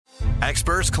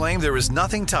Experts claim there is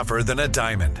nothing tougher than a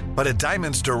diamond. But at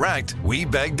Diamonds Direct, we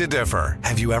beg to differ.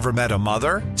 Have you ever met a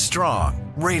mother?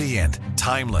 Strong, radiant,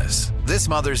 timeless. This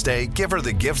Mother's Day, give her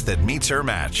the gift that meets her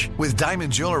match. With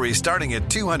diamond jewelry starting at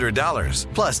 $200.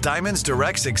 Plus Diamonds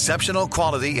Direct's exceptional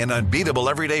quality and unbeatable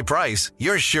everyday price,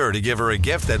 you're sure to give her a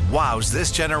gift that wows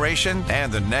this generation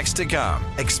and the next to come.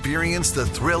 Experience the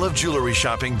thrill of jewelry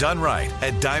shopping done right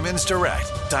at Diamonds Direct.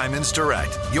 Diamonds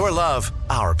Direct. Your love,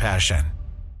 our passion.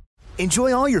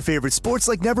 Enjoy all your favorite sports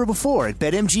like never before at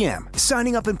BetMGM.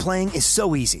 Signing up and playing is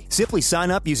so easy. Simply sign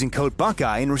up using code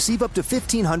Buckeye and receive up to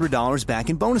 $1,500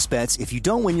 back in bonus bets if you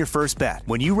don't win your first bet.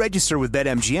 When you register with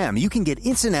BetMGM, you can get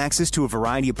instant access to a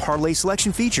variety of parlay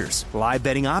selection features, live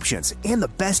betting options, and the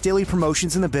best daily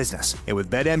promotions in the business. And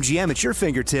with BetMGM at your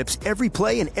fingertips, every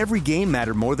play and every game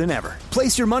matter more than ever.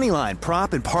 Place your moneyline,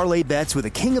 prop, and parlay bets with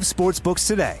the king of sportsbooks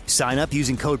today. Sign up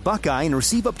using code Buckeye and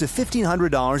receive up to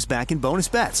 $1,500 back in bonus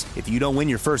bets if you don't win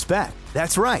your first bet.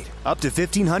 That's right, up to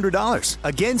 $1,500.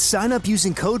 Again, sign up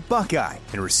using code Buckeye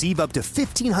and receive up to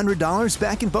 $1,500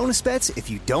 back in bonus bets if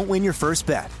you don't win your first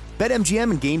bet.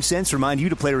 BetMGM and GameSense remind you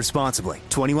to play responsibly.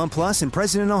 21 plus and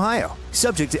present in Ohio.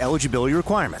 Subject to eligibility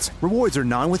requirements. Rewards are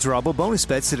non-withdrawable bonus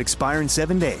bets that expire in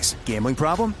 7 days. Gambling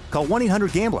problem? Call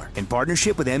 1-800-GAMBLER in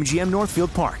partnership with MGM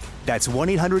Northfield Park. That's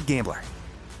 1-800-GAMBLER.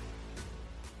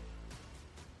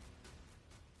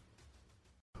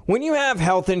 When you have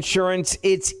health insurance,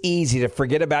 it's easy to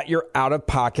forget about your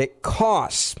out-of-pocket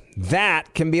costs.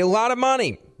 That can be a lot of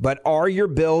money, but are your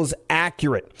bills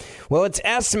accurate? Well, it's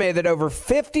estimated that over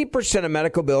 50% of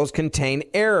medical bills contain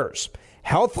errors.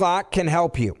 HealthLock can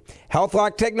help you.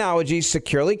 HealthLock technology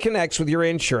securely connects with your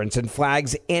insurance and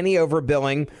flags any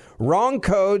overbilling, wrong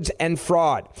codes, and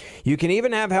fraud. You can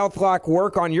even have HealthLock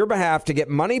work on your behalf to get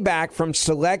money back from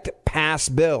select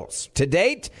past bills. To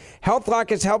date,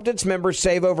 HealthLock has helped its members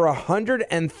save over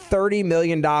 $130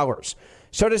 million.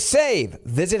 So to save,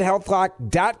 visit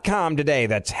healthlock.com today.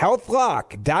 That's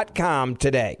healthlock.com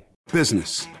today.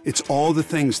 Business. It's all the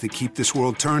things that keep this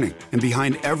world turning. And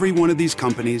behind every one of these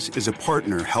companies is a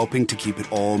partner helping to keep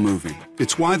it all moving.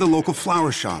 It's why the local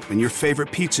flower shop and your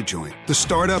favorite pizza joint, the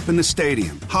startup and the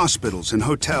stadium, hospitals and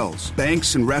hotels,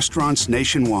 banks and restaurants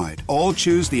nationwide all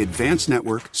choose the advanced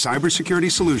network, cybersecurity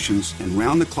solutions, and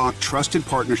round-the-clock trusted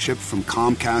partnership from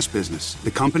Comcast Business,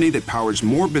 the company that powers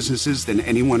more businesses than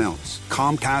anyone else.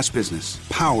 Comcast Business,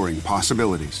 powering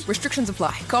possibilities. Restrictions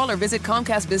apply. Call or visit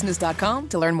ComcastBusiness.com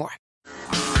to learn more.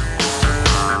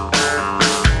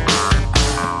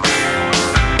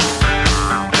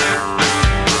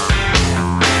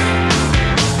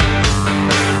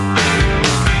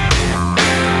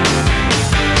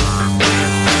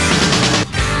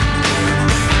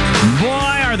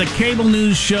 The cable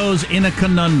news shows in a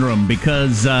conundrum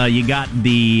because you got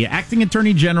the acting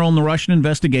attorney general in the Russian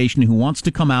investigation who wants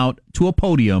to come out to a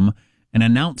podium and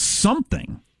announce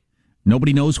something.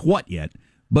 Nobody knows what yet.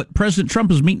 But President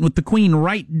Trump is meeting with the Queen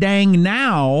right dang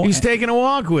now. He's taking a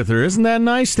walk with her. Isn't that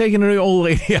nice? Taking an old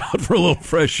lady out for a little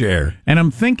fresh air. And I'm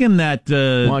thinking that...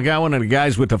 well, I got one of the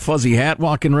guys with the fuzzy hat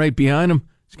walking right behind him.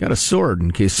 He's got a sword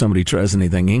in case somebody tries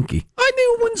anything inky. I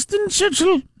knew Winston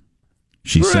Churchill.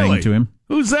 She's saying to him.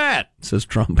 Who's that? Says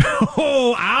Trump.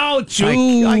 Oh, ouch. I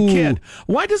can't.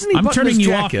 Why doesn't he button his jacket? I'm turning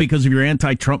you off because of your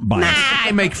anti-Trump bias.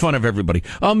 I make fun of everybody.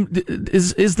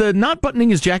 Is the not buttoning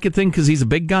his jacket thing because he's a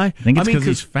big guy? I think it's because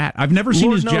he's fat. I've never seen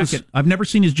his jacket. I've never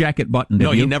seen his jacket buttoned.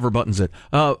 No, he never buttons it.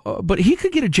 But he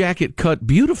could get a jacket cut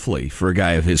beautifully for a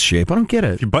guy of his shape. I don't get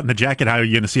it. If you button the jacket, how are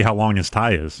you going to see how long his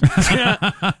tie is?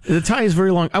 The tie is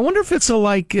very long. I wonder if it's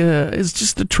it's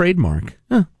just a trademark.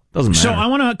 Doesn't matter. So I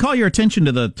want to call your attention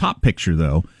to the top picture,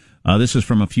 though. This is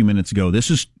from a few minutes ago. This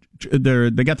is they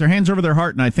got their hands over their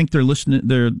heart, and I think they're listening.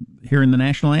 They're hearing the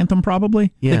national anthem.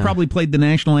 Probably, yeah. They probably played the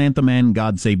national anthem and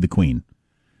 "God Save the Queen."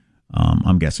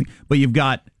 I'm guessing, but you've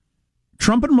got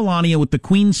Trump and Melania with the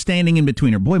Queen standing in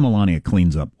between her. Boy, Melania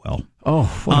cleans up well. Oh,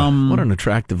 what an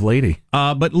attractive lady!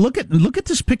 But look at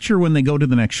this picture when they go to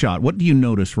the next shot. What do you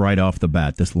notice right off the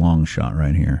bat? This long shot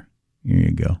right here. Here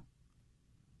you go.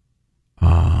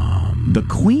 The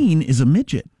Queen is a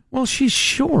midget. Well, she's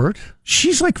short.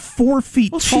 She's like 4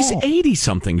 feet tall. She's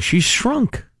 80-something. She's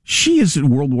shrunk. She is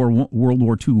World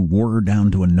War II wore her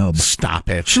down to a nub. Stop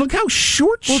it. Look how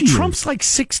short she is. Well, Trump's like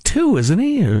 6'2", isn't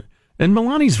he? And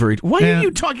Melania's very... Why are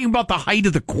you talking about the height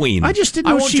of the Queen? I just didn't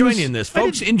know I won't join you in this,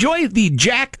 folks. Enjoy the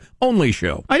Jack-only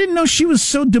show. I didn't know she was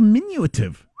so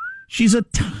diminutive. She's a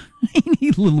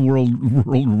tiny little world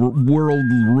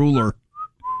ruler.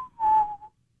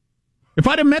 If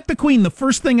I'd have met the Queen, the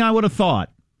first thing I would have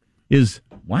thought is,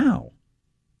 wow,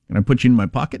 can I put you in my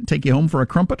pocket and take you home for a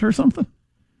crumpet or something?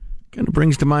 Kind of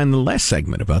brings to mind the last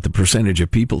segment about the percentage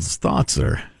of people's thoughts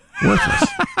are worthless.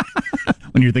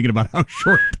 When you're thinking about how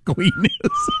short the Queen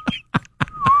is.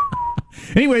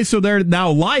 Anyway, so they're now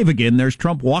live again. There's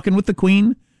Trump walking with the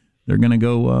Queen. They're going to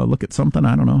go look at something.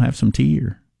 I don't know, have some tea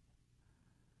or...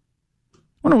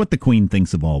 wonder what the Queen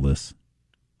thinks of all this.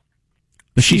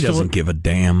 She doesn't give a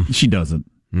damn. She doesn't.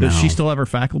 No. Does she still have her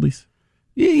faculties?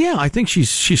 Yeah, I think she's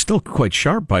still quite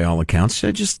sharp by all accounts.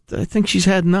 I think she's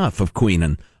had enough of Queen,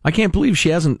 and I can't believe she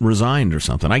hasn't resigned or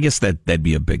something. I guess that'd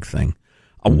be a big thing.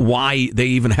 Why they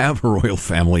even have a royal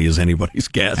family is anybody's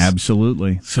guess.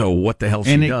 Absolutely. So what the hell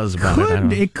she does about it, I don't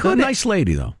know. It could, a nice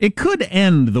lady, though. It could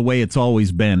end the way it's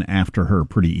always been after her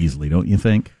pretty easily, don't you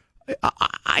think?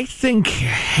 I think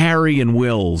Harry and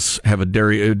Wills have a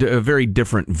very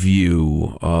different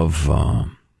view of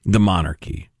the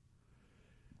monarchy.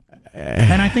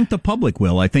 And I think the public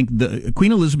will. I think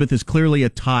Queen Elizabeth is clearly a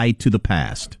tie to the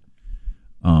past.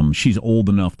 She's old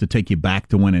enough to take you back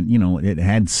to when it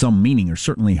had some meaning, or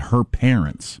certainly her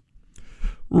parents.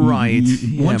 Right.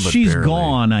 Once she's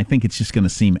gone, I think it's just going to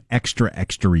seem extra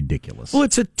ridiculous. Well,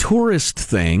 it's a tourist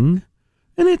thing,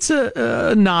 and it's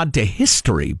a nod to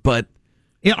history, but...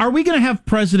 Are we going to have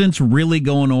presidents really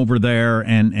going over there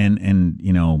and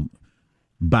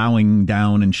bowing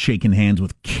down and shaking hands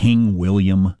with King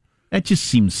William? That just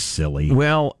seems silly.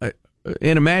 Well,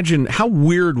 and imagine how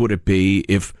weird would it be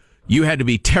if you had to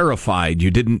be terrified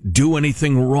you didn't do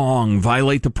anything wrong,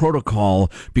 violate the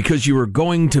protocol, because you were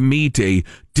going to meet a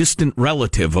distant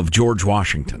relative of George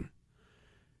Washington.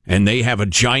 And they have a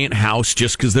giant house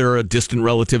just because they're a distant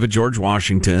relative of George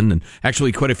Washington, and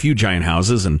actually quite a few giant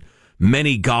houses, and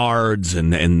many guards,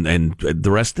 and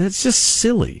the rest. It's just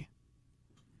silly.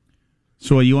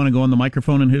 So you want to go on the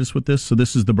microphone and hit us with this? So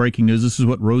this is the breaking news. This is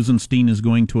what Rosenstein is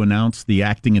going to announce, the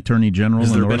acting attorney general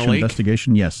in the Russian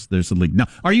investigation. Yes, there's a leak. Now,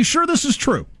 are you sure this is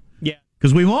true? Yeah.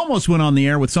 Because we almost went on the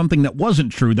air with something that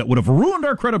wasn't true that would have ruined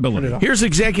our credibility. Here's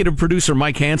executive producer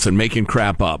Mike Hansen making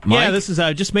crap up. Mike? Yeah, this is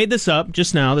just made this up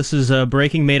just now. This is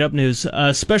breaking made-up news.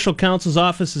 Special counsel's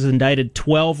office has indicted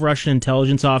 12 Russian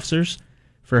intelligence officers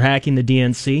for hacking the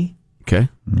DNC. Okay.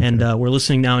 And we're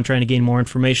listening now and trying to gain more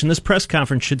information. This press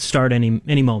conference should start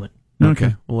any moment.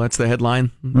 Okay. Well, that's the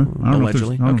headline,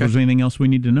 allegedly. I don't know if there's anything else we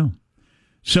need to know.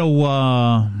 So,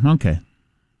 okay.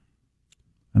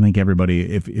 I think everybody,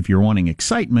 if you're wanting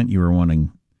excitement, you were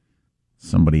wanting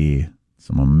some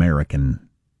American.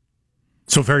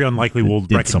 So very unlikely we'll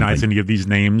recognize any of these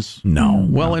names. No.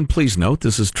 Well, and please note,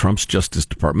 this is Trump's Justice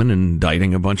Department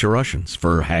indicting a bunch of Russians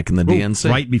for hacking the DNC.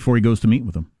 Right before he goes to meet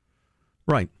with them.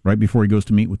 Right before he goes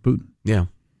to meet with Putin. Yeah.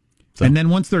 So. And then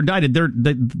once they're indicted,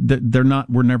 they're not.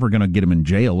 We're never going to get them in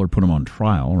jail or put them on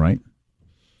trial, right?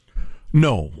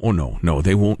 No. Oh no.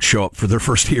 They won't show up for their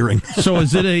first hearing. So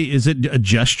is it a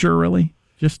gesture, really?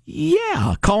 Just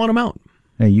calling them out.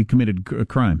 Hey, you committed a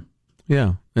crime.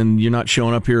 Yeah, and you're not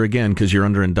showing up here again because you're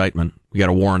under indictment. We got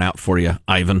a warrant out for you,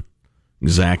 Ivan.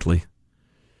 Exactly.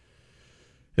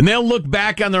 And they'll look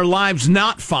back on their lives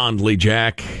not fondly,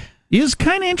 Jack. Is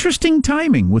kind of interesting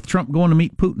timing with Trump going to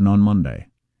meet Putin on Monday.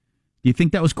 Do you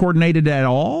think that was coordinated at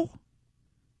all?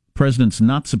 The president's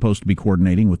not supposed to be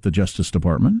coordinating with the Justice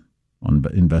Department on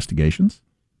investigations.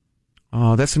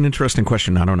 Oh, that's an interesting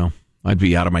question. I don't know. I'd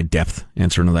be out of my depth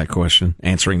answering that question.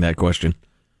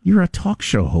 You're a talk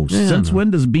show host. Yeah, Since when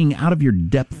does being out of your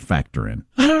depth factor in?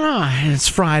 I don't know. It's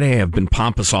Friday. I've been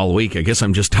pompous all week. I guess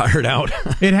I'm just tired out.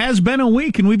 It has been a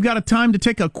week, and we've got a time to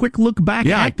take a quick look back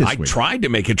at this week. I tried to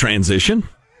make a transition.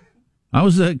 I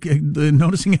was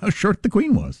noticing how short the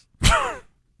Queen was.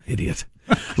 Idiot.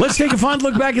 Let's take a fond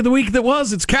look back at the week that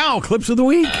was. It's Cow Clips of the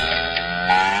Week.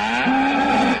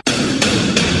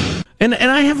 And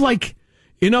I have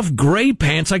enough gray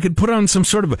pants I could put on some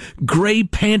sort of a gray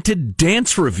panted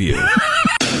dance review.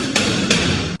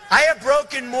 I have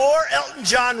broken more Elton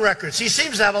John records. He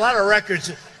seems to have a lot of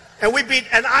records. And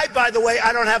by the way,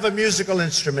 I don't have a musical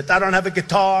instrument. I don't have a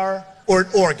guitar or an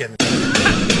organ.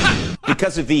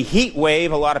 Because of the heat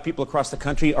wave, a lot of people across the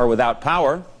country are without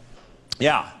power.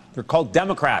 Yeah, they're called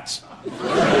Democrats.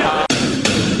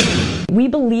 We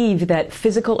believe that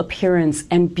physical appearance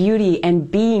and beauty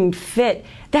and being fit,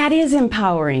 that is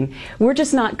empowering. We're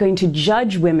just not going to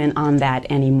judge women on that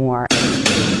anymore.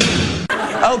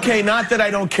 Okay, not that I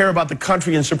don't care about the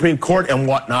country and Supreme Court and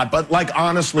whatnot, but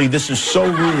honestly, this is so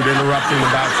rude interrupting the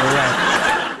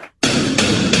Bachelorette.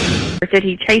 Did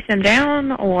he chase him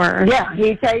down, or? Yeah,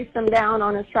 he chased him down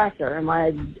on his tractor, and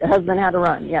my husband had to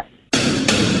run, yes.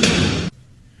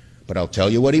 But I'll tell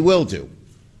you what he will do.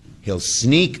 He'll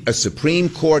sneak a Supreme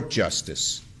Court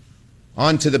justice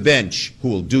onto the bench who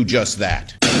will do just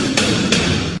that.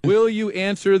 Will you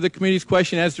answer the committee's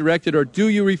question as directed, or do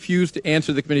you refuse to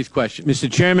answer the committee's question?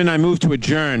 Mr. Chairman, I move to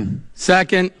adjourn.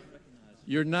 Second.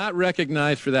 You're not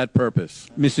recognized for that purpose.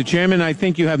 Mr. Chairman, I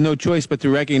think you have no choice but to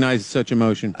recognize such a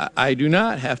motion. I do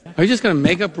not have to. Are you just going to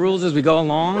make up rules as we go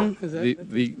along?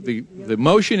 The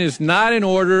motion is not in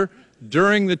order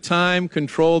during the time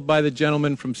controlled by the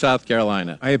gentleman from South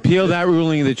Carolina. I appeal that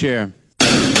ruling of the chair.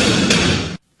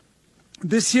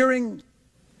 This hearing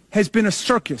has been a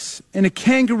circus and a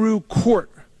kangaroo court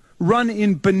run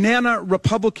in banana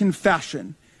Republican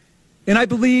fashion. And I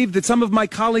believe that some of my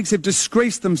colleagues have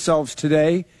disgraced themselves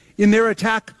today in their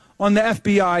attack on the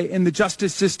FBI and the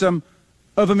justice system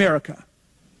of America.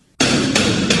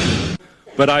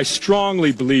 But I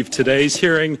strongly believe today's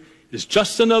hearing is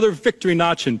just another victory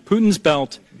notch in Putin's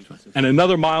belt and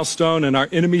another milestone in our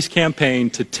enemy's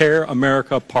campaign to tear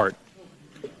America apart.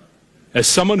 As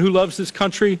someone who loves this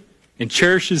country and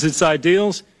cherishes its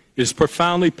ideals, it is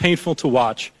profoundly painful to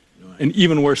watch and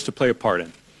even worse to play a part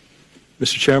in.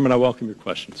 Mr. Chairman, I welcome your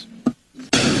questions.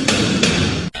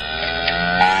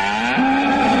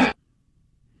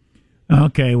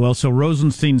 Okay, well, so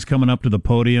Rosenstein's coming up to the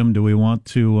podium. Do we want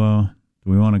to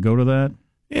go to that?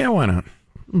 Yeah, why not?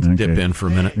 Let's dip in for a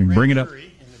minute. Bring it up.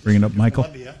 Bring it up, Michael.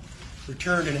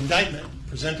 Returned an indictment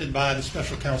presented by the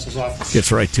Special Counsel's Office.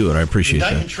 Gets right to it. I appreciate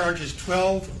that. The indictment charges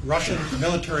 12 Russian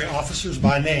military officers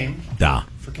by name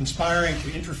for conspiring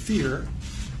to interfere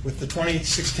with the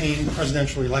 2016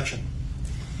 presidential election.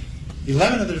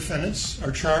 11 of the defendants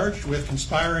are charged with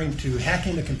conspiring to hack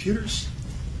into computers,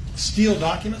 steal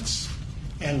documents,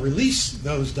 and release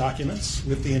those documents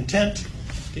with the intent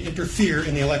to interfere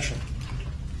in the election.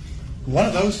 One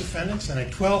of those defendants and a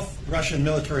 12th Russian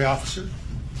military officer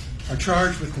are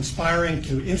charged with conspiring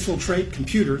to infiltrate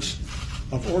computers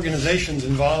of organizations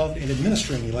involved in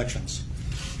administering elections,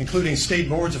 including state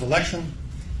boards of election,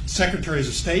 secretaries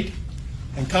of state,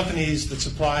 and companies that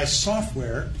supply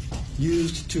software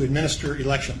used to administer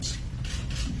elections.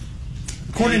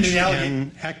 According to the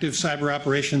allegation, active cyber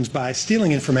operations by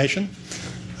stealing information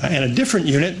and a different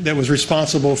unit that was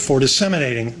responsible for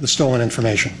disseminating the stolen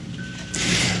information.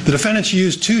 The defendants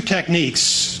used two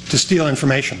techniques to steal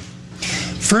information.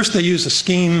 First, they used a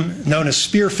scheme known as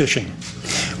spear phishing,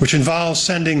 which involves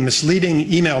sending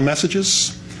misleading email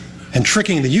messages and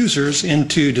tricking the users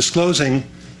into disclosing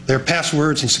their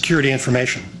passwords and security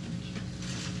information.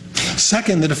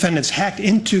 Second, the defendants hacked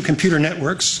into computer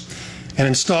networks and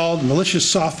installed malicious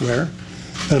software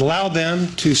that allowed them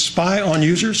to spy on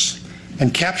users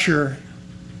and capture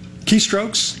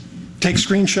keystrokes, take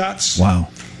screenshots,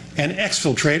 and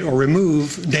exfiltrate or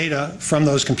remove data from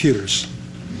those computers.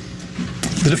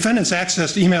 The defendants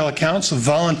accessed email accounts of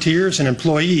volunteers and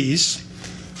employees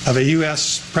of a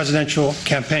U.S. presidential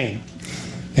campaign,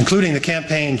 including the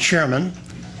campaign chairman,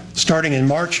 starting in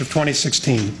March of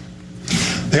 2016.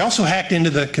 They also hacked into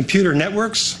the computer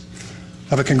networks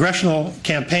of a congressional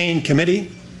campaign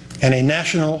committee and a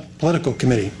national political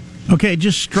committee. Okay, it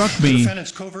just struck me that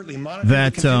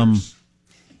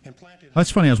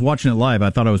that's funny. I was watching it live. I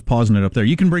thought I was pausing it up there.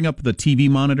 You can bring up the TV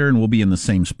monitor and we'll be in the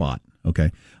same spot.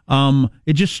 Okay.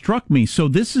 It just struck me. So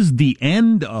this is the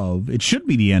end of, it should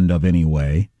be the end of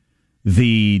anyway,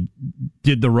 did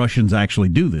the Russians actually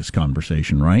do this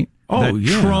conversation, right? Oh, that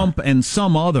Trump and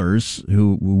some others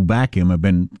who back him have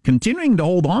been continuing to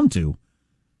hold on to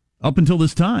up until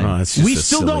this time. We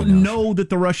still don't know that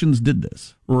the Russians did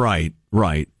this. Right.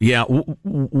 Yeah.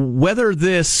 Whether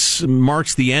this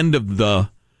marks the end of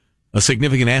a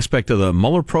significant aspect of the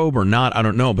Mueller probe or not, I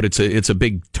don't know, but it's a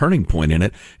big turning point in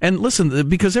it. And listen,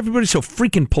 because everybody's so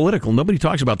freaking political, nobody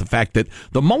talks about the fact that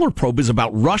the Mueller probe is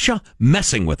about Russia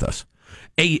messing with us.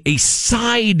 A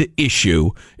side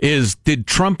issue is, did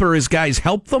Trump or his guys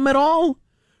help them at all?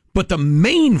 But the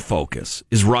main focus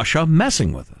is Russia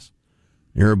messing with us.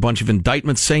 There are a bunch of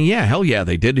indictments saying, yeah, hell yeah,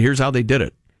 they did. Here's how they did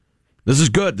it. This is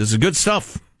good. This is good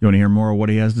stuff. You want to hear more of what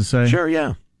he has to say? Sure,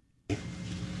 yeah.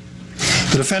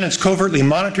 The defendants covertly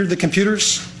monitored the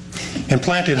computers and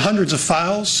planted hundreds of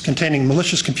files containing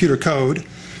malicious computer code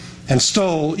and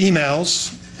stole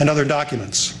emails and other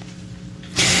documents.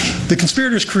 The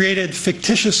conspirators created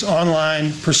fictitious online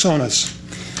personas,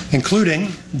 including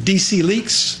DC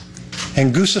Leaks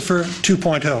and Guccifer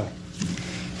 2.0,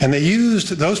 and they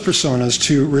used those personas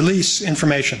to release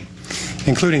information,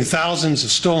 including thousands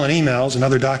of stolen emails and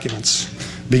other documents,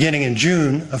 beginning in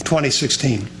June of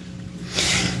 2016.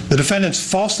 The defendants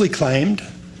falsely claimed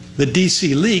that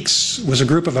DC Leaks was a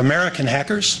group of American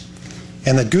hackers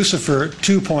and that Guccifer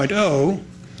 2.0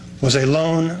 was a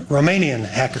lone Romanian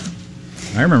hacker.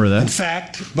 I remember that. In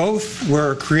fact, both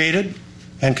were created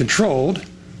and controlled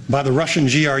by the Russian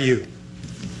GRU.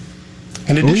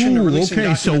 In addition to releasing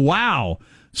documents...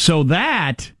 So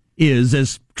that is,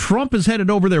 as Trump is headed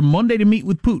over there Monday to meet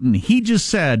with Putin, he just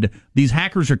said these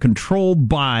hackers are controlled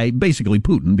by basically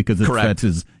Putin because that's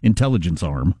his intelligence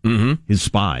arm, his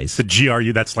spies. The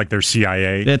GRU, that's like their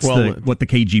CIA? That's what the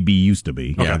KGB used to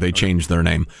be. Yeah, they changed their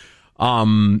name.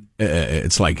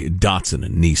 It's like Datsun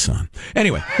and Nissan.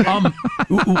 Anyway,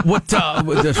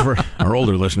 that's for our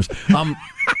older listeners.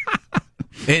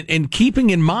 And keeping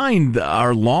in mind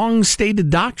our long-stated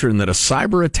doctrine that a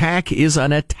cyber attack is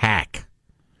an attack.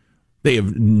 They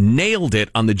have nailed it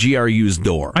on the GRU's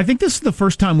door. I think this is the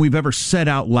first time we've ever said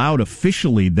out loud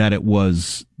officially that it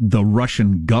was the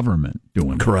Russian government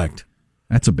doing it. Correct.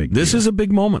 That's a big deal. This is a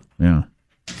big moment. Yeah.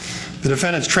 The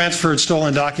defendants transferred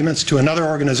stolen documents to another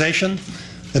organization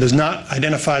that is not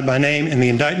identified by name in the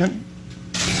indictment,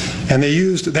 and they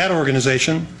used that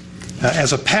organization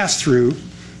as a pass-through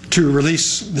to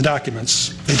release the documents.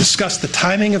 They discussed the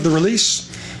timing of the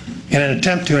release in an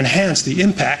attempt to enhance the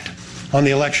impact on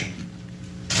the election.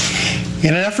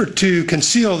 In an effort to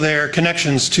conceal their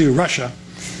connections to Russia,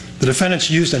 the defendants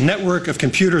used a network of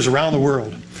computers around the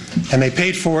world, and they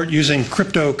paid for it using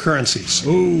cryptocurrencies.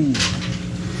 Ooh.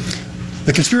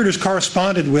 The conspirators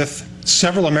corresponded with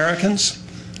several Americans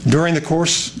during the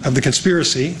course of the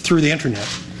conspiracy through the internet.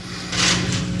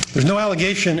 There's no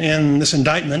allegation in this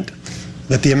indictment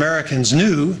that the Americans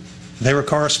knew they were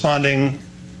corresponding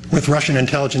with Russian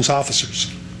intelligence officers.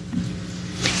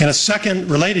 In a second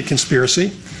related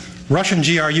conspiracy, Russian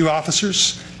GRU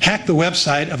officers hacked the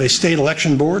website of a state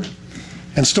election board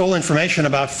and stole information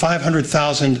about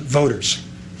 500,000 voters.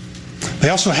 They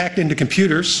also hacked into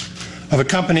computers of a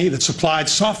company that supplied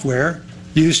software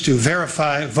used to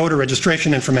verify voter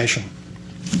registration information.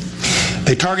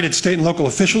 They targeted state and local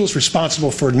officials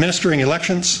responsible for administering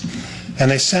elections,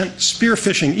 and they sent spear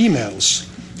phishing emails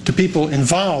to people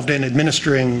involved in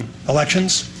administering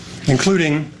elections,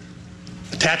 including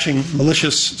attaching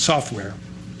malicious software.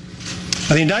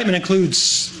 Now, the indictment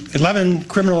includes 11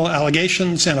 criminal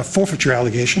allegations and a forfeiture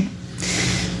allegation.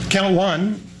 Count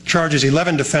 1 charges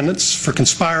 11 defendants for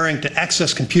conspiring to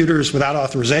access computers without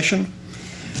authorization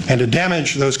and to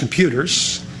damage those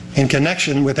computers in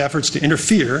connection with efforts to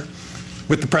interfere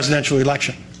with the presidential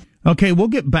election. Okay, we'll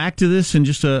get back to this in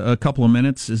just a couple of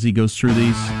minutes as he goes through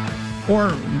these.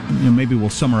 Or maybe we'll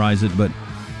summarize it, but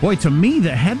boy, to me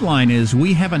the headline is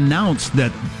we have announced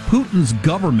that Putin's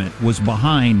government was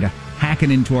behind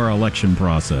hacking into our election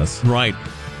process. Right.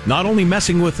 Not only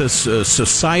messing with us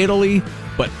societally,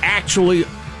 but actually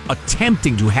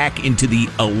attempting to hack into the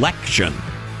election,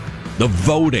 the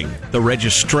voting, the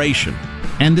registration.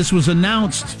 And this was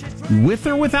announced with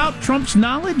or without Trump's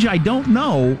knowledge? I don't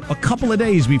know. A couple of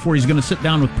days before he's going to sit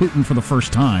down with Putin for the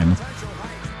first time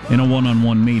in a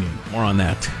one-on-one meeting. More on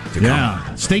that to come.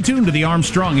 Yeah. Stay tuned to the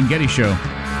Armstrong and Getty Show.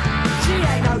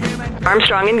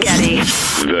 Armstrong and Getty.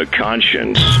 The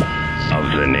conscience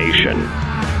of the nation.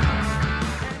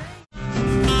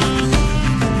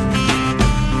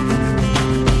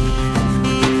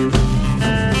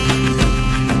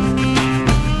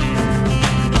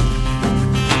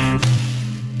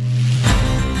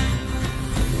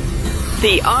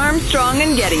 The Armstrong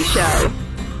and Getty Show.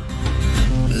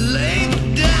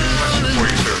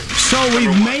 So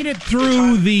we've made it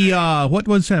through the, what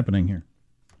was happening here?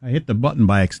 I hit the button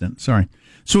by accident. Sorry.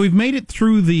 So we've made it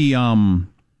through the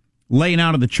laying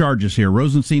out of the charges here.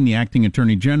 Rosenstein, the acting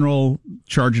attorney general,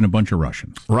 charging a bunch of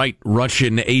Russians. Right.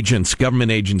 Russian agents,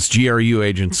 government agents, GRU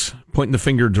agents, pointing the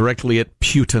finger directly at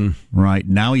Putin. Right.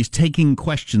 Now he's taking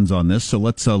questions on this, so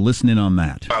let's listen in on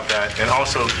that. About that. And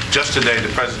also, just today, the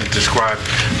president described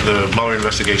the Mueller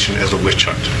investigation as a witch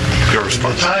hunt. Your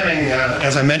response? The timing,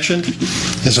 as I mentioned,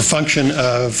 is a function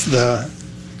of the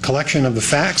collection of the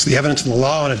facts, the evidence in the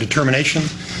law, and a determination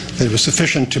that it was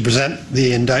sufficient to present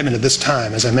the indictment at this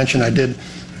time. As I mentioned, I did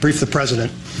brief the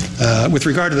president. With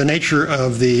regard to the nature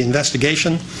of the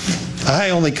investigation, I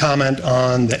only comment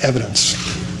on the evidence.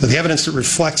 The evidence that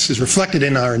is reflected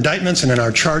in our indictments and in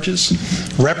our charges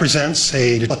represents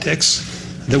a politics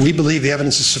that we believe the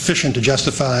evidence is sufficient to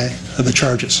justify the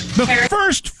charges. The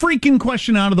first freaking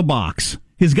question out of the box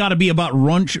has got to be about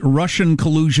Russian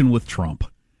collusion with Trump.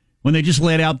 When they just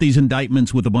laid out these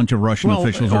indictments with a bunch of Russian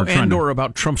officials or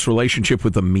about Trump's relationship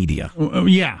with the media.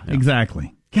 Yeah,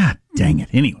 exactly. God dang it.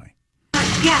 Anyway.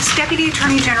 Yes, Deputy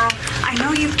Attorney General, I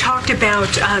know you've talked about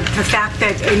the fact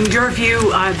that, in your view,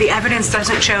 the evidence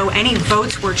doesn't show any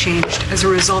votes were changed as a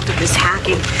result of this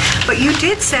hacking. But you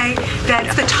did say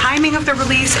that the timing of the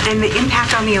release and the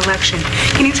impact on the election.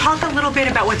 Can you talk a little bit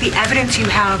about what the evidence you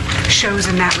have shows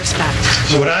in that respect?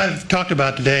 So what I've talked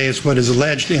about today is what is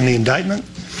alleged in the indictment.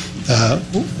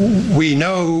 We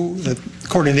know that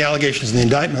according to the allegations in the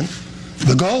indictment,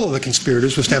 the goal of the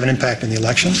conspirators was to have an impact in the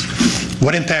election.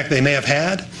 What impact they may have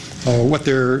had, or what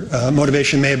their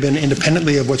motivation may have been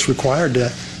independently of what's required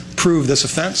to prove this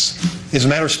offense, is a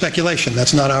matter of speculation.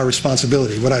 That's not our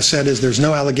responsibility. What I said is there's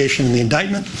no allegation in the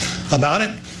indictment about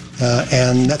it,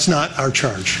 and that's not our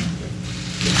charge.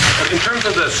 In terms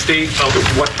of the state of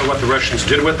what the Russians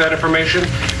did with that information,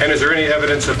 and is there any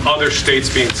evidence of other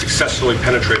states being successfully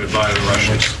penetrated by the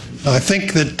Russians? I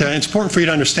think that it's important for you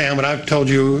to understand what I've told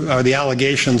you are the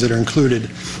allegations that are included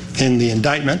in the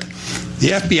indictment.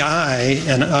 The FBI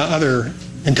and other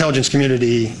intelligence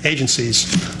community agencies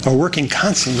are working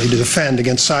constantly to defend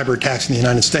against cyber attacks in the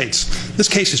United States. This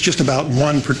case is just about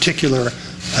one particular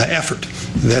effort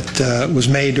that was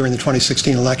made during the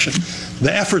 2016 election.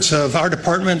 The efforts of our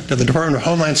department, of the Department of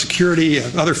Homeland Security,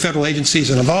 of other federal agencies,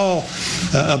 and of all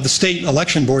of the state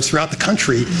election boards throughout the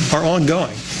country are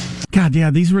ongoing. God,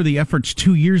 yeah, these were the efforts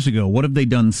 2 years ago. What have they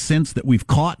done since that we've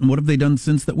caught, and what have they done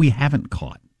since that we haven't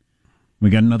caught? We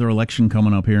got another election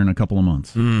coming up here in a couple of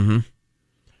months. Mm-hmm.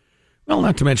 Well,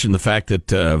 not to mention the fact that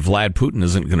Vlad Putin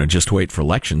isn't going to just wait for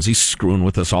elections. He's screwing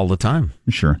with us all the time.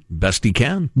 Sure. Best he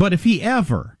can. But if he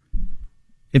ever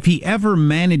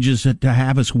manages to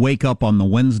have us wake up on the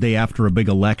Wednesday after a big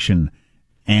election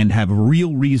and have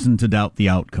real reason to doubt the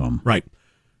outcome, right,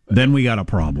 then we got a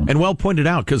problem. And well pointed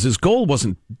out, because his goal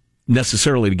wasn't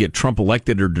necessarily to get Trump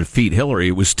elected or defeat Hillary.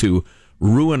 It was to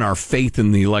ruin our faith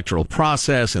in the electoral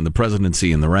process and the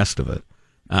presidency and the rest of it.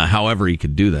 However he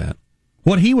could do that.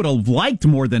 What he would have liked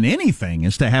more than anything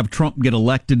is to have Trump get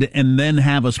elected and then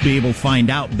have us be able to find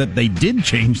out that they did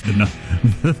change the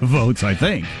votes, I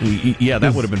think. Yeah,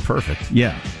 that would have been perfect.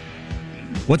 Yeah.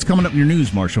 What's coming up in your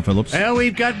news, Marshall Phillips? Well,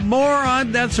 we've got more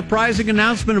on that surprising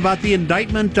announcement about the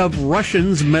indictment of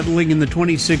Russians meddling in the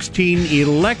 2016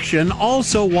 election.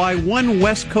 Also, why one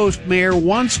West Coast mayor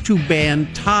wants to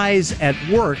ban ties at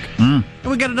work. And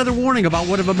we got another warning about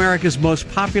one of America's most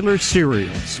popular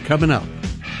cereals coming up.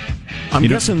 I'm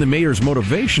guessing the mayor's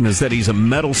motivation is that he's a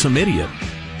meddlesome idiot.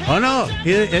 Oh, no.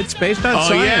 It's based on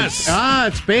science.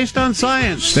 Yes. It's based on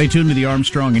science. Stay tuned to the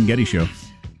Armstrong and Getty Show.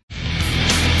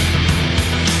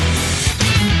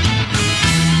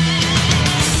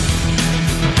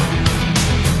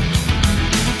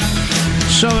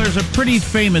 So there's a pretty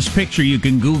famous picture, you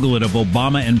can Google it, of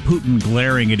Obama and Putin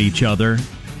glaring at each other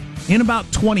in about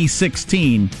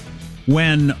 2016.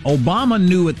 When Obama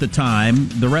knew at the time,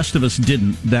 the rest of us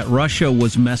didn't, that Russia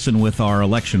was messing with our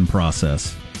election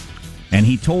process. And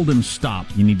he told him, stop.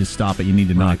 You need to stop it. You need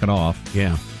to knock it off.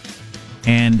 Yeah.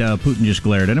 And Putin just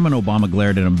glared at him, and Obama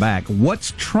glared at him back.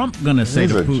 What's Trump going to say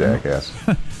to Putin? Jackass.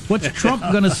 What's Trump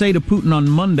going to say to Putin on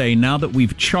Monday now that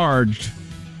we've charged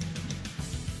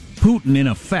Putin, in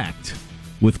effect,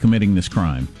 with committing this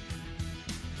crime?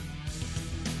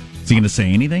 Is he going to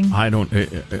say anything? I don't.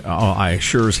 I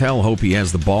sure as hell hope he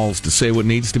has the balls to say what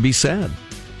needs to be said.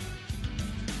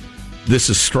 This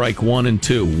is strike 1 and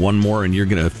 2. One more, and you're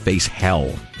going to face hell.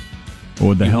 What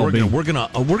would the hell be? We're going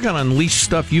to unleash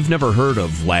stuff you've never heard of,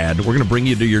 Vlad. We're going to bring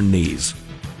you to your knees.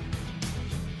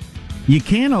 You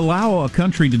can't allow a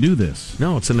country to do this.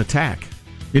 No, it's an attack.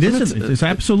 It isn't. It's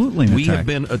absolutely an attack. We have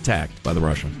been attacked by the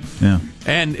Russians. Yeah.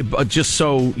 And just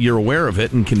so you're aware of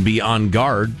it and can be on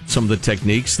guard, some of the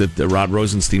techniques that Rod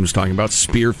Rosenstein was talking about,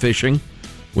 spear phishing,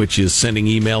 which is sending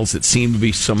emails that seem to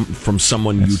be from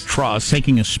someone you trust.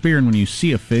 Taking a spear, and when you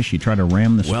see a fish, you try to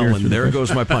ram the spear. Well, and there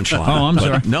goes my punchline. Oh, I'm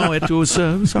sorry. No, it was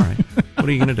all right. What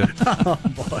are you going to do? Oh,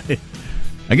 boy.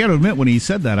 I got to admit, when he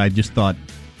said that, I just thought,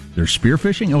 they're spear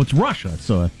fishing? Oh, it's Russia.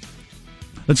 So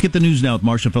let's get the news now with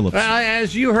Marshall Phillips. Well,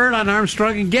 as you heard on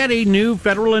Armstrong and Getty, new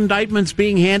federal indictments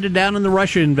being handed down in the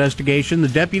Russia investigation. The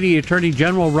Deputy Attorney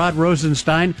General Rod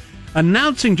Rosenstein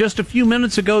announcing just a few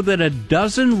minutes ago that a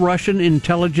dozen Russian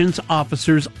intelligence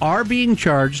officers are being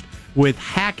charged with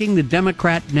hacking the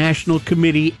Democrat National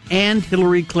Committee and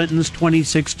Hillary Clinton's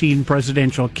 2016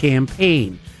 presidential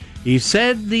campaign. He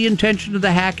said the intention of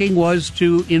the hacking was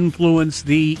to influence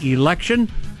the election.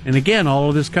 And again, all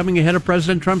of this coming ahead of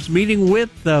President Trump's meeting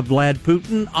with Vlad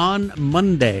Putin on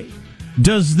Monday.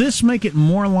 Does this make it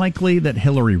more likely that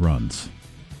Hillary runs?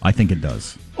 I think it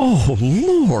does. Oh,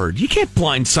 Lord. You can't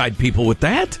blindside people with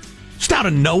that. Just out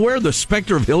of nowhere, the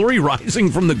specter of Hillary rising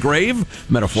from the grave,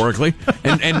 metaphorically,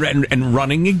 and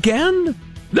running again?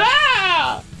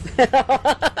 Ah!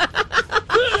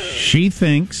 She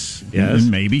thinks, yes,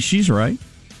 and maybe she's right,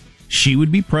 she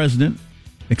would be president,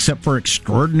 except for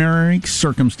extraordinary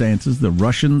circumstances, the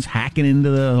Russians hacking into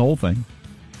the whole thing.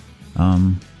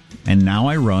 And now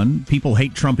I run. People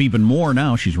hate Trump even more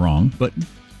now. She's wrong, but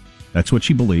that's what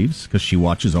she believes, because she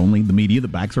watches only the media that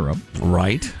backs her up.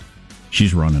 Right.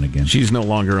 She's running again. She's no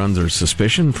longer under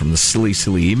suspicion from the silly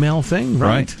email thing,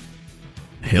 right?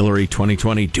 Hillary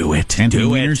 2020, do it. Anthony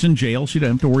Weiner's in jail. She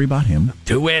doesn't have to worry about him.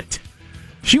 Do it.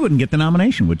 She wouldn't get the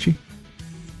nomination, would she?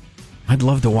 I'd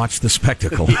love to watch the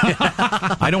spectacle.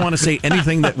 I don't want to say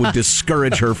anything that would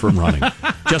discourage her from running,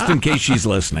 just in case she's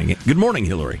listening. Good morning,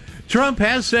 Hillary. Trump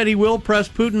has said he will press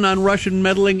Putin on Russian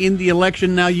meddling in the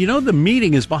election. Now, you know the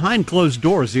meeting is behind closed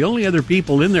doors. The only other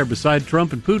people in there beside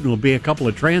Trump and Putin will be a couple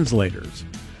of translators.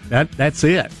 That's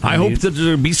it. I hope that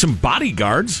there'll be some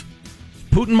bodyguards.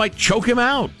 Putin might choke him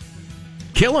out.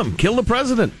 Kill the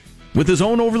president with his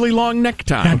own overly long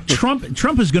necktie. Now,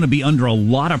 Trump is going to be under a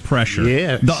lot of pressure.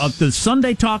 Yes. The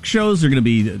Sunday talk shows are going to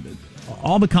be,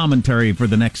 all the commentary for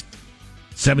the next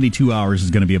 72 hours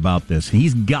is going to be about this.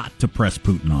 He's got to press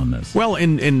Putin on this. Well,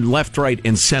 and left, right,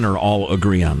 and center all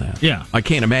agree on that. Yeah. I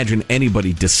can't imagine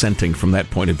anybody dissenting from that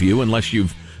point of view unless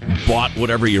you've bought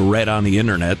whatever you read on the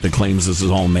internet that claims this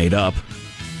is all made up.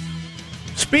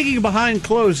 Speaking of behind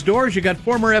closed doors, you got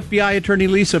former FBI attorney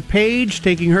Lisa Page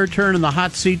taking her turn in the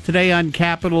hot seat today on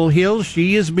Capitol Hill.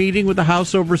 She is meeting with the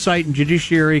House Oversight and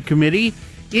Judiciary Committee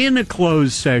in a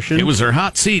closed session. It was her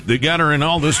hot seat that got her in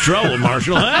all this trouble,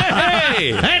 Marshall.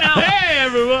 Hey,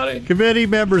 everybody. Committee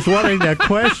members wanting to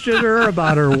question her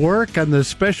about her work on the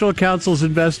special counsel's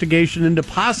investigation into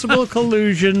possible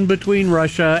collusion between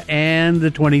Russia and the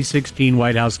 2016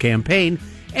 White House campaign.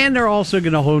 And they're also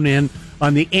going to hone in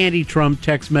on the anti-Trump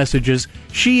text messages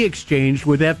she exchanged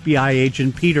with FBI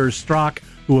agent Peter Strzok,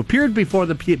 who appeared before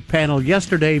the panel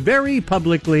yesterday very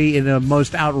publicly in a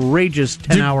most outrageous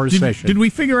 10-hour session. Did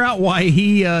we figure out why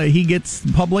he gets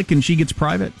public and she gets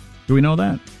private? Do we know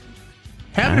that?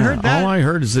 Haven't heard that. All I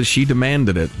heard is that she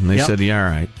demanded it, and they said, "Yeah, all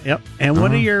right." Yep.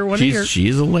 And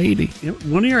she's a lady.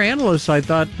 One of your analysts, I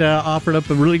thought, offered up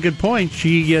a really good point.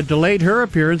 She delayed her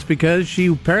appearance because she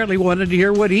apparently wanted to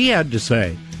hear what he had to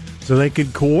say, so they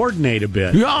could coordinate a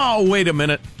bit. Oh, wait a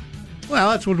minute.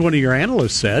 Well, that's what one of your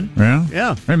analysts said. Yeah?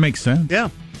 Yeah. That makes sense. Yeah.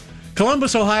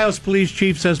 Columbus, Ohio's police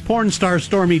chief says porn star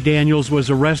Stormy Daniels was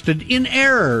arrested in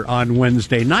error on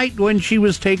Wednesday night when she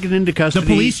was taken into custody.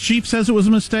 The police chief says it was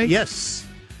a mistake? Yes.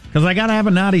 Because I got to have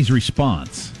a Noddy's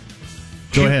response.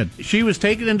 Go ahead. She was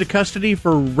taken into custody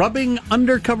for rubbing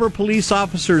undercover police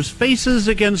officers' faces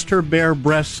against her bare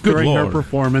breasts during her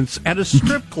performance at a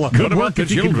strip club. Good work, the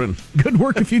children. Good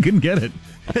work if you can get it.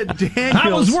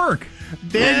 How was work?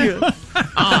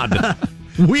 Odd.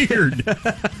 Weird.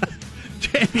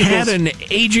 Had an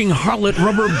aging harlot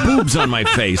rubber boobs on my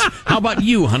face. How about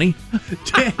you, honey?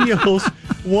 Daniels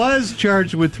was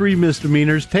charged with 3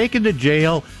 misdemeanors, taken to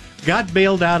jail, got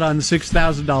bailed out on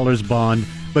 $6,000 bond,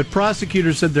 but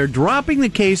prosecutors said they're dropping the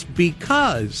case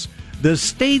because the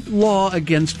state law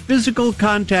against physical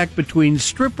contact between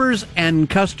strippers and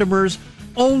customers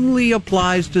only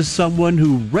applies to someone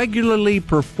who regularly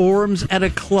performs at a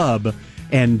club,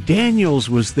 and Daniels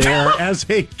was there as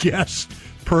a guest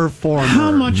performer.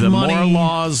 How much the money? The more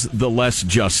laws, the less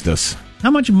justice.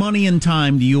 How much money and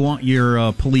time do you want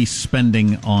your police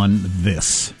spending on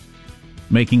this?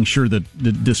 Making sure that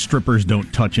the strippers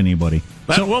don't touch anybody.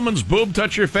 That woman's boob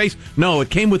touch your face? No, it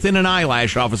came within an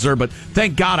eyelash, officer, but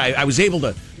thank God I was able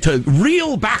to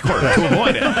reel backward to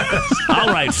avoid it.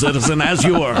 All right, citizen, as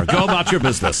you were. Go about your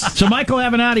business. So Michael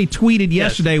Avenatti tweeted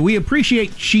yesterday, "We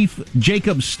appreciate Chief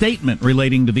Jacobs' statement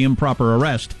relating to the improper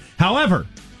arrest. However,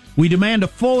 we demand a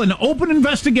full and open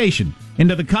investigation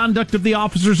into the conduct of the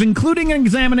officers, including an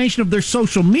examination of their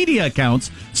social media accounts,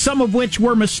 some of which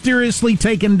were mysteriously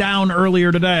taken down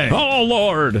earlier today." Oh,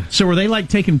 Lord. So were they like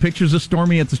taking pictures of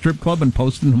Stormy at the strip club and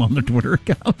posting them on their Twitter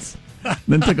accounts?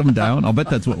 Then took them down? I'll bet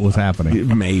that's what was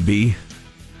happening. Maybe.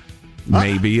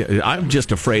 I'm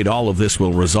just afraid all of this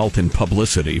will result in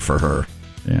publicity for her.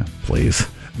 Yeah. Please.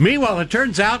 Meanwhile, it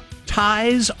turns out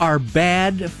ties are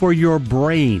bad for your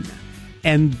brain.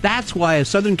 And that's why a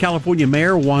Southern California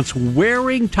mayor wants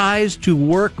wearing ties to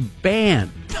work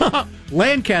banned.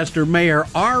 Lancaster Mayor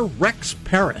R. Rex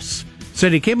Paris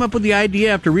said he came up with the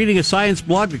idea after reading a science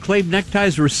blog that claimed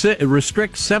neckties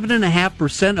restrict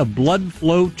 7.5% of blood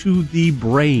flow to the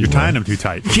brain. You're tying them too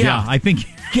tight. Yeah, I think...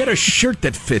 Get a shirt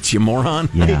that fits, you moron.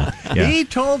 Yeah. He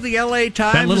told the LA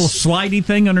Times... That little slidey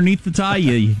thing underneath the tie,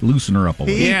 you loosen her up a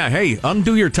little. Yeah, hey,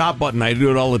 undo your top button. I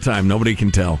do it all the time. Nobody can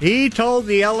tell. He told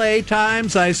the LA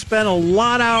Times, "I spent a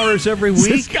lot of hours every week."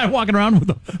 This guy walking around with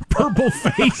a purple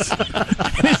face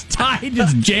and his tie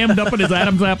just jammed up in his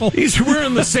Adam's apple. He's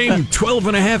wearing the same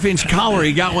 12.5-inch collar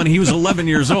he got when he was 11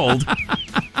 years old.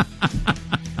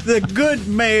 The good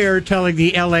mayor telling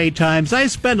the LA Times, "I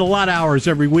spend a lot of hours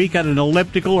every week on an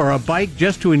elliptical or a bike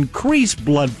just to increase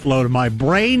blood flow to my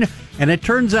brain And it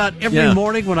turns out every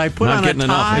morning when I put on a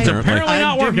tie, it's apparently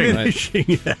not working. Diminishing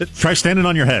it. Try standing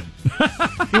on your head.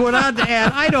 He went on to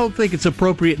add, I don't think it's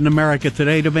appropriate in America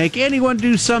today to make anyone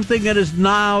do something that is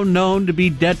now known to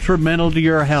be detrimental to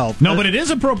your health. No, but it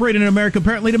is appropriate in America,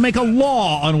 apparently, to make a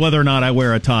law on whether or not I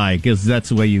wear a tie, because that's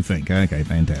the way you think. Okay,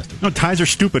 fantastic. No, ties are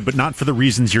stupid, but not for the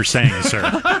reasons you're saying, sir.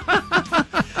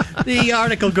 The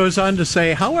article goes on to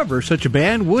say, however, such a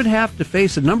ban would have to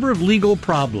face a number of legal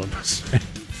problems.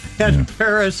 And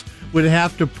Paris would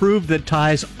have to prove that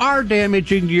ties are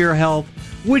damaging to your health,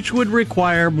 which would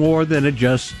require more than a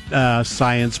just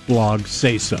science blog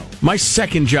say so. My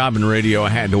second job in radio, I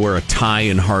had to wear a tie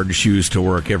and hard shoes to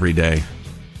work every day.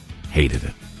 Hated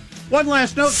it. One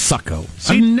last note. Sucko.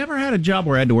 I've never had a job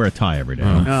where I had to wear a tie every day.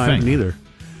 No, I haven't either.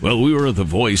 Well, we were the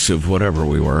voice of whatever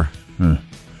we were.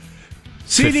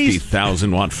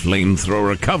 50,000-watt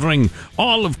flamethrower covering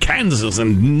all of Kansas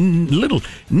and little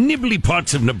nibbly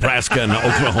parts of Nebraska and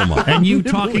Oklahoma. And you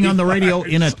talking on the radio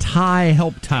in a tie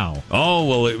helped how?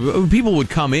 Oh, well, people would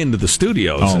come into the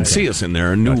studios and see us in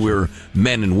there and knew we were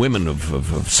men and women of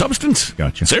substance.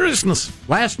 Gotcha. Seriousness.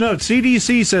 Last note,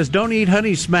 CDC says don't eat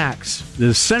honey smacks.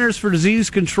 The Centers for Disease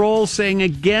Control saying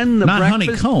again the Not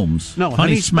breakfast... honeycombs. No,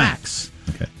 honey smacks.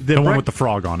 Okay. The one with the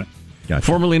frog on it. Gotcha.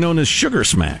 Formerly known as Sugar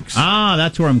Smacks. Ah,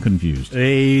 that's where I'm confused.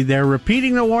 They're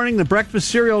repeating the warning. The breakfast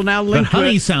cereal now linked but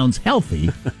honey sounds healthy.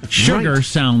 Sugar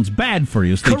sounds bad for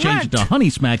you, so they changed it to Honey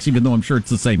Smacks, even though I'm sure it's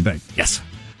the same thing. Yes.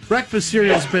 Breakfast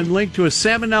cereal has been linked to a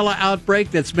salmonella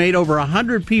outbreak that's made over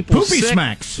 100 people Poopy sick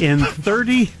smacks. in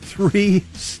 33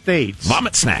 states.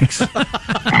 Vomit snacks.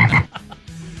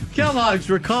 Kellogg's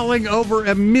recalling over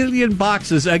 1 million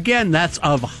boxes. Again, that's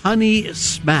of Honey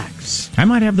Smacks. I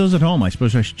might have those at home. I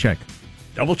suppose I should check.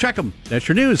 Double check them. That's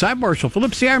your news. I'm Marshall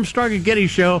Phillips, the Armstrong and Getty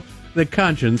Show, the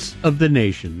conscience of the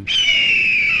nation.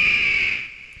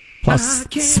 Plus,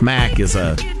 smack is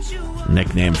a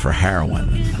nickname for heroin.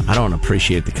 I don't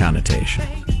appreciate the connotation.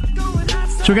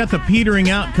 So we got the petering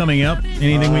out coming up.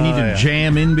 Anything we need to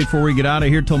jam in before we get out of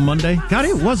here till Monday? God,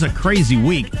 it was a crazy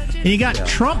week. And you got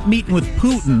Trump meeting with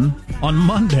Putin on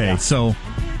Monday, so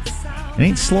it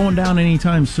ain't slowing down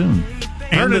anytime soon.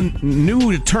 And a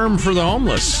new term for the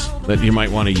homeless that you might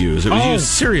want to use. It was used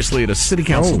seriously at a city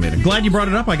council meeting. Glad you brought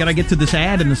it up. I got to get to this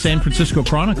ad in the San Francisco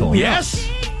Chronicle. Yes.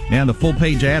 Yeah, the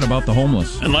full-page ad about the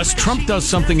homeless. Unless Trump does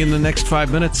something in the next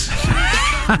 5 minutes.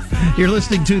 You're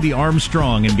listening to the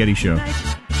Armstrong and Getty Show.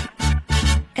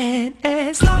 And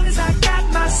as long as I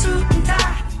got my suit and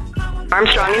tie.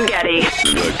 Armstrong and Getty.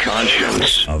 The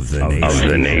conscience of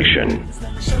the nation.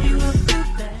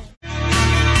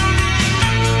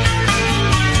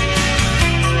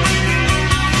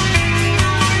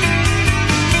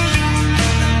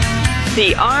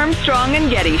 The Armstrong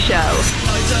and Getty Show.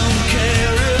 I don't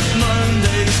care if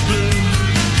Monday's blue,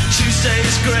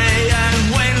 Tuesday's grey,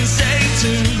 and Wednesday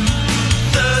too.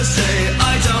 Thursday,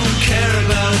 I don't care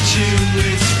about you.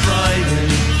 It's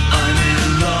Friday, I'm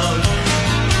in love.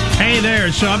 Hey there.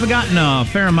 So I've gotten a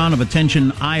fair amount of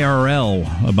attention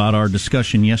IRL about our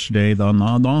discussion yesterday on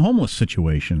the homeless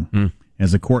situation.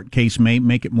 As a court case may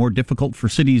make it more difficult for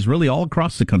cities really all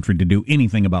across the country to do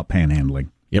anything about panhandling.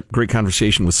 Yep, great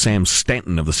conversation with Sam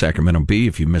Stanton of the Sacramento Bee,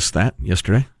 if you missed that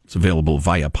yesterday. It's available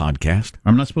via podcast.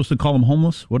 I'm not supposed to call them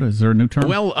homeless? What is there a new term?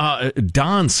 Well,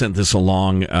 Don sent this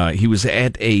along. He was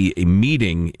at a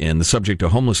meeting, and the subject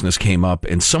of homelessness came up,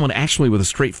 and someone actually with a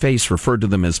straight face referred to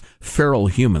them as feral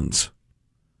humans.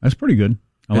 That's pretty good.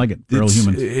 I like it. Feral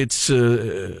humans. It's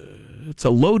a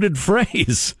loaded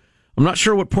phrase. I'm not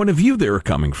sure what point of view they were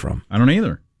coming from. I don't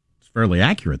either. It's fairly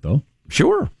accurate, though.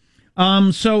 Sure.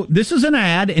 So this is an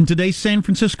ad in today's San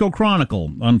Francisco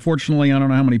Chronicle. Unfortunately, I don't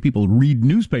know how many people read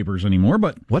newspapers anymore,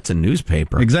 but... What's a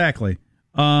newspaper? Exactly.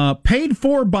 Paid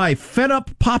for by Fed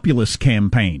Up Populist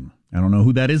Campaign. I don't know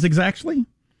who that is exactly.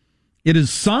 It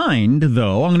is signed,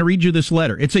 though. I'm going to read you this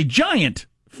letter. It's a giant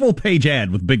full-page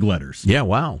ad with big letters. Yeah,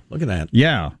 wow. Look at that.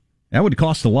 Yeah. That would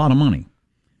cost a lot of money.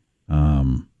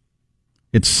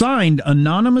 It's signed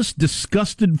Anonymous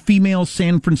Disgusted Female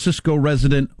San Francisco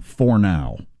Resident for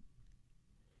Now.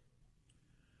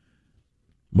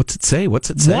 What's it say?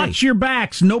 Watch your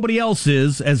backs. Nobody else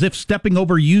is, as if stepping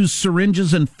over used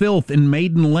syringes and filth in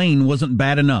Maiden Lane wasn't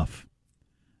bad enough.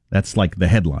 That's like the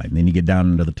headline. Then you get down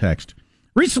into the text.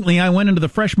 Recently, I went into the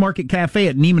Fresh Market Cafe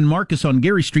at Neiman Marcus on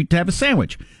Gary Street to have a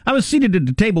sandwich. I was seated at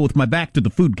a table with my back to the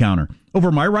food counter. Over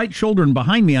my right shoulder and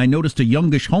behind me, I noticed a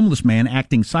youngish homeless man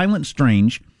acting silent,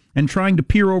 strange, and trying to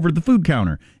peer over the food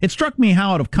counter. It struck me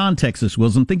how out of context this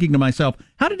was, and thinking to myself,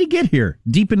 how did he get here,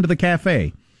 deep into the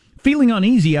cafe? Feeling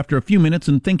uneasy after a few minutes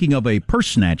and thinking of a purse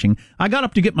snatching, I got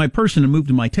up to get my purse and moved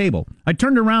to my table. I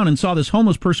turned around and saw this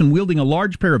homeless person wielding a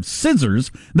large pair of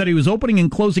scissors that he was opening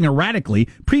and closing erratically,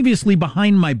 previously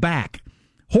behind my back.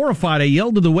 Horrified, I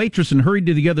yelled to the waitress and hurried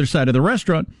to the other side of the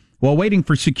restaurant. While waiting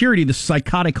for security, the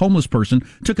psychotic homeless person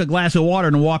took a glass of water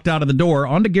and walked out of the door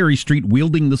onto Gary Street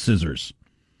wielding the scissors.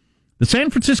 The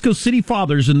San Francisco City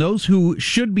Fathers and those who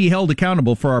should be held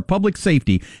accountable for our public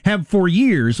safety have for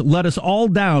years let us all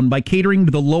down by catering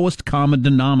to the lowest common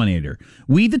denominator.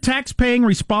 We, the tax-paying,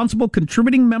 responsible,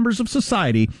 contributing members of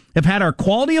society, have had our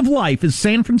quality of life as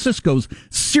San Franciscans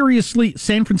seriously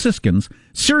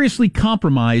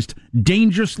compromised,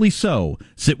 dangerously so.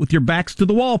 Sit with your backs to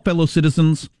the wall, fellow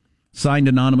citizens. Signed,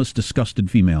 anonymous, disgusted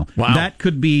female. Wow. That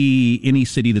could be any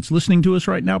city that's listening to us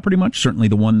right now, pretty much. Certainly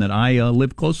the one that I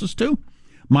live closest to.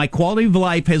 My quality of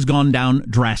life has gone down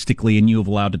drastically, and you have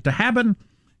allowed it to happen,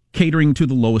 catering to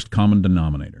the lowest common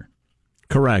denominator.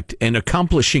 Correct. And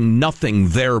accomplishing nothing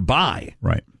thereby.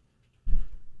 Right.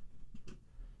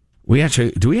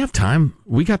 Do we have time?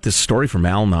 We got this story from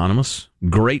Al Anonymous.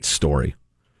 Great story.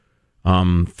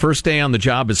 First day on the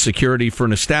job as security for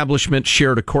an establishment,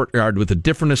 shared a courtyard with a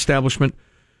different establishment.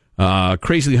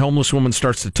 Crazy homeless woman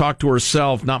starts to talk to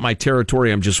herself. Not my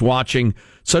territory, I'm just watching.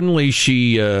 Suddenly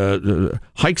she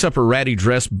hikes up her ratty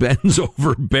dress, bends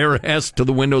over bare ass to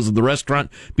the windows of the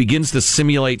restaurant, begins to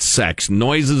simulate sex,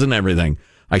 noises and everything.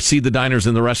 I see the diners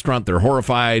in the restaurant. They're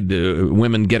horrified,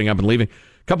 women getting up and leaving.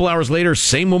 A couple hours later,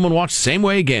 same woman walks the same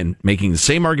way again, making the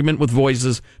same argument with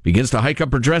voices, begins to hike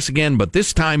up her dress again, but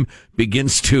this time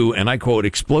begins to, and I quote,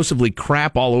 explosively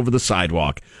crap all over the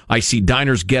sidewalk. I see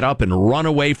diners get up and run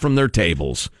away from their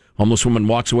tables. Homeless woman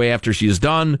walks away after she is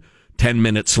done. 10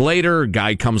 minutes later,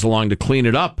 guy comes along to clean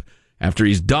it up. After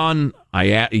he's done,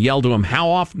 I yell to him, how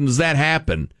often does that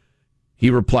happen? He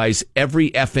replies,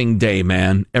 every effing day,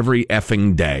 man. Every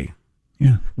effing day.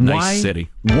 Yeah. Nice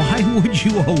city. Why would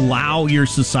you allow your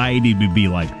society to be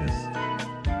like this?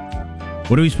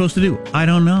 What are we supposed to do? I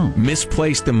don't know.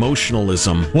 Misplaced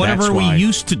emotionalism. Whatever we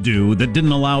used to do that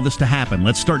didn't allow this to happen.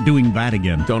 Let's start doing that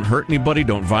again. Don't hurt anybody.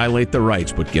 Don't violate their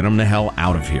rights, but get them the hell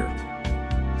out of here.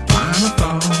 Final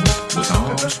thought with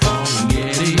Armstrong and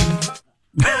Getty.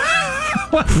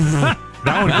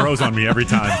 That one grows on me every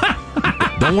time.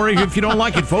 Don't worry if you don't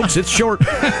like it, folks. It's short.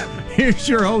 Here's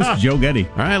your host, Joe Getty.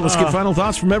 All right, let's get final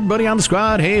thoughts from everybody on the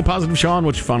squad. Hey, Positive Sean,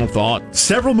 what's your final thought?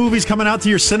 Several movies coming out to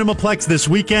your Cinemaplex this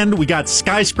weekend. We got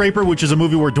Skyscraper, which is a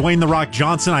movie where Dwayne "The Rock"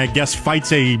 Johnson, I guess,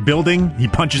 fights a building. He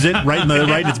punches it right in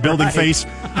its building face.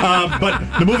 But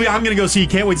the movie I'm going to go see,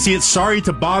 can't wait to see it. Sorry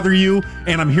to Bother You,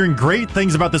 and I'm hearing great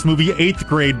things about this movie, 8th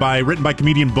Grade, written by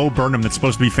comedian Bo Burnham. That's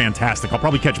supposed to be fantastic. I'll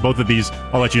probably catch both of these.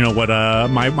 I'll let you know what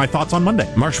my thoughts on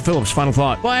Monday. Marshall Phillips, final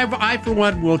thought. Well, I for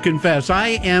one will confess, I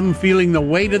am feeling the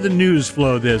weight of the news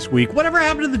flow this week. Whatever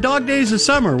happened to the dog days of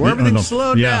summer where everything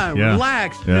slowed down,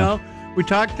 relaxed, you know? We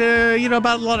talked,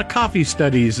 about a lot of coffee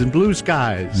studies and blue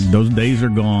skies. Those days are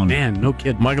gone. Man, no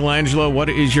kidding. Michelangelo, what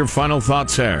is your final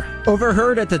thoughts there?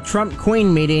 Overheard at the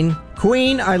Trump-Queen meeting.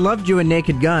 Queen, I loved you in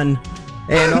Naked Gun.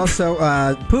 And also,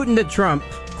 Putin to Trump.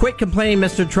 Quit complaining,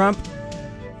 Mr. Trump.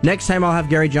 Next time I'll have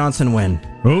Gary Johnson win.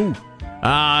 Oh.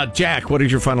 Jack, what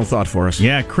is your final thought for us?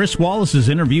 Yeah, Chris Wallace's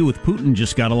interview with Putin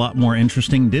just got a lot more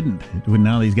interesting, didn't it?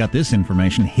 Now that he's got this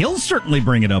information, he'll certainly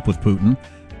bring it up with Putin.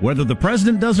 Whether the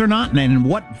president does or not, and in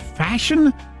what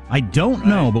fashion, I don't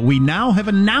know. But we now have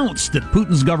announced that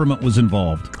Putin's government was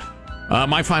involved.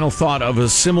 My final thought of a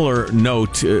similar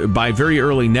note, by very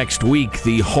early next week,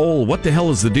 the whole what the hell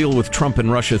is the deal with Trump and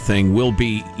Russia thing will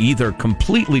be either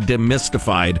completely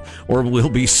demystified or will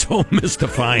be so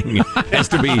mystifying as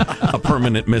to be a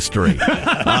permanent mystery.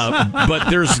 But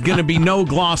there's going to be no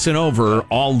glossing over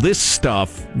all this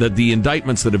stuff, the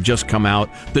indictments that have just come out,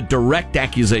 the direct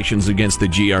accusations against the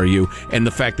GRU, and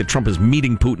the fact that Trump is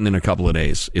meeting Putin in a couple of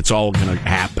days. It's all going to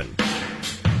happen.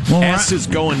 S is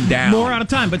going down. More out of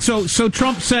time. But so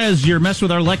Trump says you're messing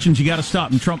with our elections, you got to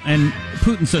stop. And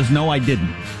Putin says, no, I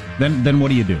didn't. Then what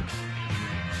do you do?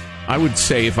 I would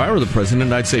say, if I were the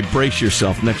president, I'd say brace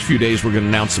yourself. Next few days, we're going to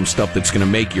announce some stuff that's going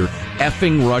to make your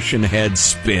effing Russian head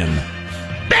spin.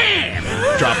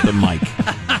 Bam! Drop the mic.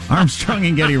 Armstrong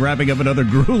and Getty wrapping up another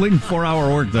grueling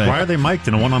 4-hour workday. Why are they mic'd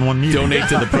in a one-on-one meeting? Donate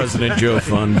to the President Joe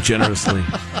Fund generously.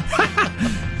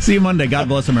 See you Monday. God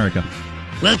bless America.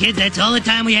 Well, kids, that's all the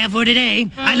time we have for today.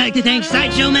 I'd like to thank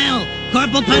Sideshow Mel,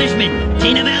 Corporal Punishment,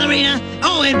 Tina Ballerina,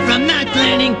 and from Knots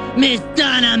Landing, Miss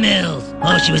Donna Mills.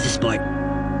 Oh, she was a sport.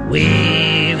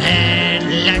 We've had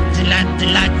lots and lots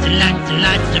and lots and lots and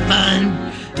lots of fun.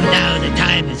 Now the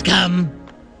time has come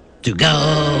to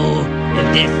go.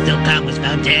 If this silcon was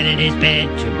found dead in his bed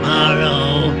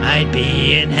tomorrow, I'd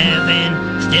be in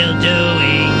heaven still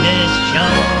doing this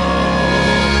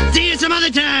show. See you some other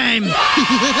time!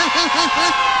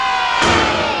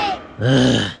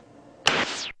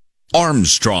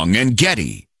 Armstrong and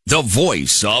Getty, the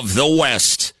voice of the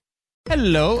West.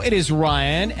 Hello, it is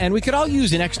Ryan, and we could all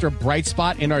use an extra bright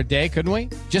spot in our day, couldn't we?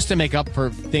 Just to make up for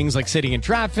things like sitting in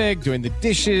traffic, doing the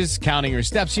dishes, counting your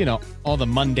steps, all the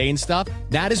mundane stuff.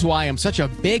 That is why I'm such a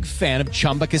big fan of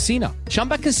Chumba Casino.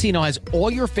 Chumba Casino has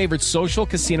all your favorite social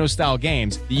casino-style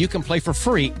games that you can play for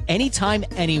free anytime,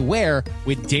 anywhere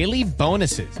with daily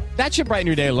bonuses. That should brighten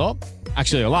your day a little.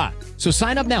 Actually, a lot. So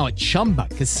sign up now at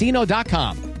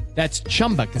ChumbaCasino.com. That's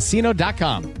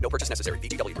ChumbaCasino.com. No purchase necessary.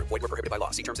 VGW Group. Void where prohibited by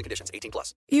law. See terms and conditions.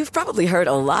 18+. You've probably heard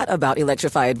a lot about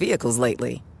electrified vehicles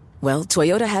lately. Well,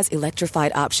 Toyota has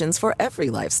electrified options for every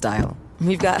lifestyle.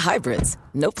 We've got hybrids,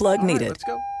 no plug needed. Let's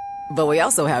go. But we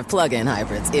also have plug-in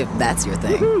hybrids, if that's your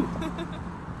thing.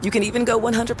 You can even go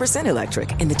 100%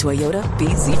 electric in the Toyota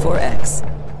BZ4X.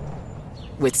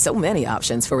 With so many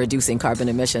options for reducing carbon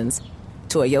emissions,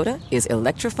 Toyota is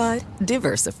electrified,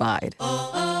 diversified.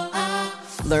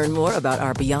 Learn more about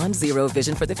our Beyond Zero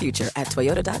vision for the future at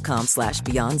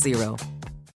toyota.com/Beyond Zero.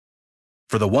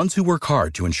 For the ones who work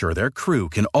hard to ensure their crew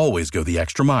can always go the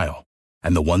extra mile,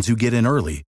 and the ones who get in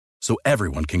early so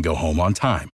everyone can go home on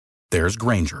time, there's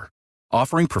Grainger,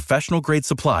 offering professional-grade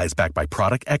supplies backed by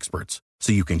product experts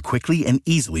so you can quickly and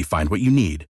easily find what you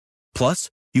need. Plus,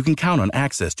 you can count on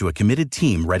access to a committed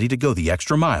team ready to go the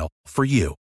extra mile for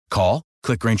you. Call,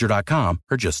 click Grainger.com,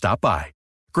 or just stop by.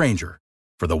 Grainger,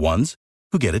 for the ones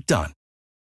who get it done.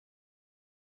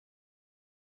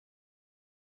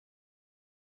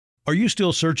 Are you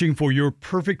still searching for your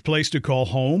perfect place to call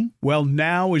home? Well,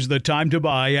 now is the time to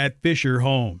buy at Fisher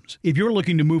Homes. If you're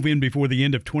looking to move in before the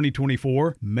end of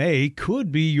 2024, May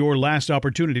could be your last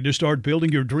opportunity to start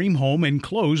building your dream home and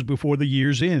close before the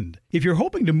year's end. If you're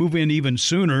hoping to move in even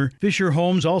sooner, Fisher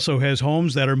Homes also has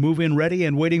homes that are move-in ready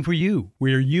and waiting for you,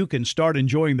 where you can start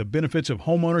enjoying the benefits of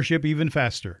homeownership even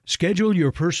faster. Schedule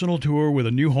your personal tour with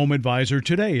a new home advisor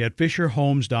today at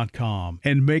FisherHomes.com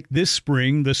and make this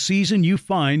spring the season you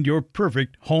find your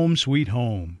perfect home sweet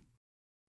home.